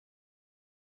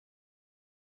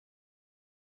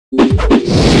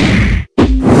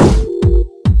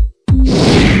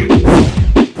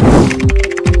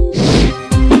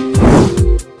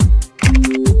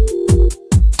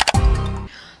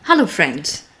Hello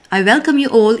friends, I welcome you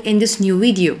all in this new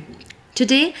video.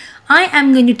 Today I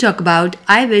am going to talk about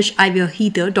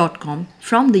iwishiwereheater.com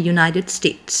from the United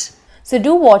States. So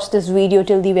do watch this video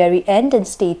till the very end and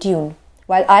stay tuned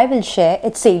while I will share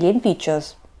its salient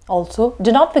features. Also,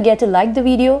 do not forget to like the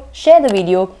video, share the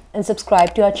video and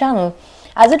subscribe to our channel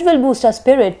as it will boost our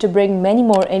spirit to bring many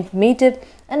more informative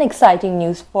and exciting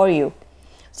news for you.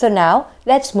 So now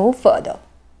let's move further.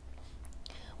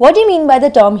 What do you mean by the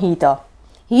term heater?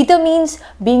 Heater means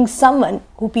being someone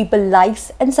who people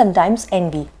likes and sometimes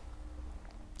envy.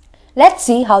 Let's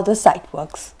see how the site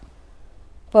works.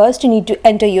 First, you need to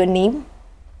enter your name.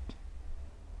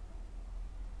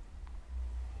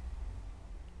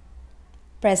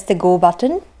 Press the go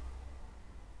button.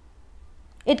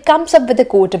 It comes up with a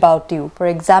quote about you. For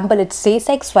example, it says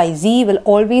XYZ will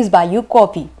always buy you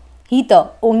coffee. Heater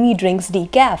only drinks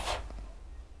decaf.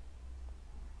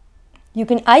 You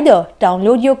can either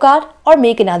download your card or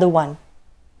make another one.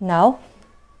 Now,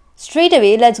 straight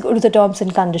away, let's go to the terms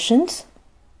and conditions.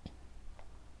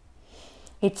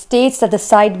 It states that the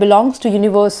site belongs to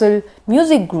Universal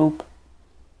Music Group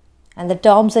and the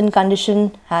terms and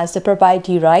condition has the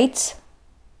proprietary rights,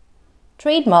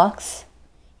 trademarks,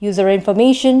 user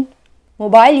information,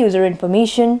 mobile user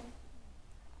information,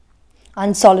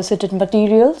 unsolicited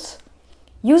materials,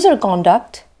 user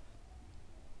conduct,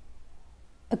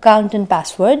 account and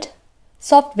password,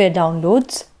 software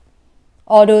downloads,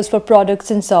 orders for products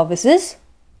and services,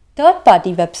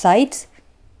 third-party websites,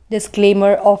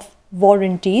 disclaimer of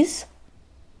warranties,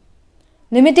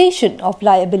 limitation of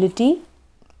liability,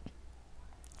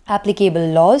 applicable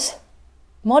laws,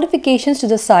 modifications to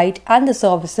the site and the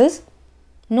services,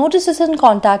 notices and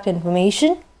contact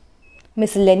information,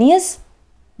 miscellaneous,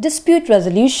 dispute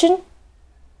resolution,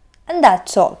 and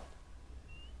that's all.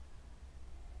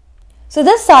 So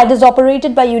this site is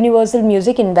operated by Universal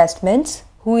Music Investments,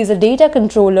 who is a data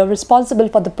controller responsible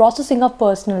for the processing of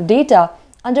personal data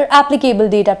under applicable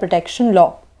data protection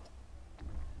law.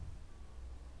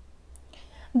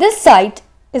 This site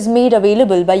is made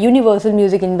available by Universal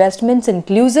Music Investments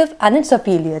Inclusive and its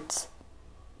affiliates.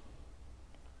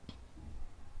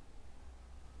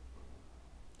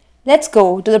 Let's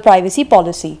go to the privacy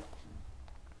policy.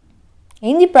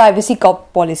 In the privacy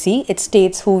policy, it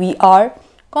states who we are,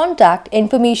 contact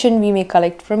information we may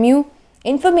collect from you,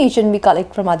 information we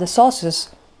collect from other sources,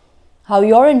 how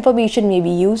your information may be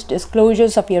used,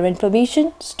 disclosures of your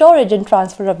information, storage and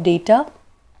transfer of data,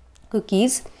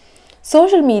 cookies,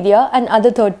 social media and other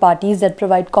third parties that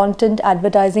provide content,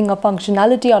 advertising or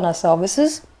functionality on our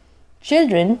services,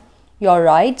 children, your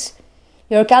rights,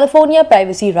 your California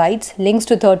privacy rights, links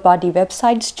to third-party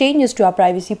websites, changes to our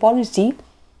privacy policy,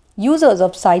 users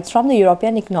of sites from the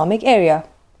European Economic Area.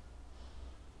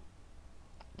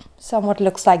 Somewhat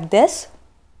looks like this.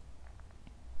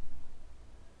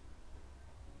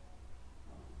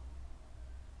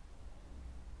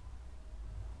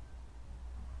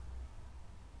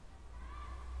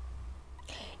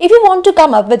 If you want to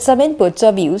come up with some inputs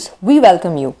or views, we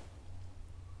welcome you.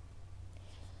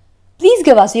 Please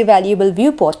give us your valuable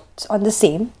viewpoints on the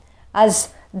same, as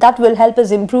that will help us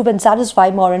improve and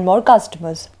satisfy more and more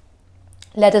customers.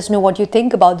 Let us know what you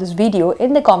think about this video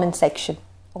in the comment section.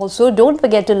 Also, don't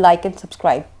forget to like and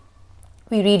subscribe.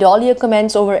 We read all your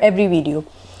comments over every video,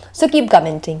 so keep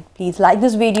commenting. Please like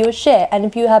this video, share, and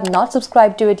if you have not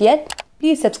subscribed to it yet,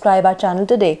 please subscribe our channel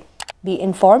today. Be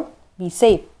informed, be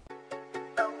safe.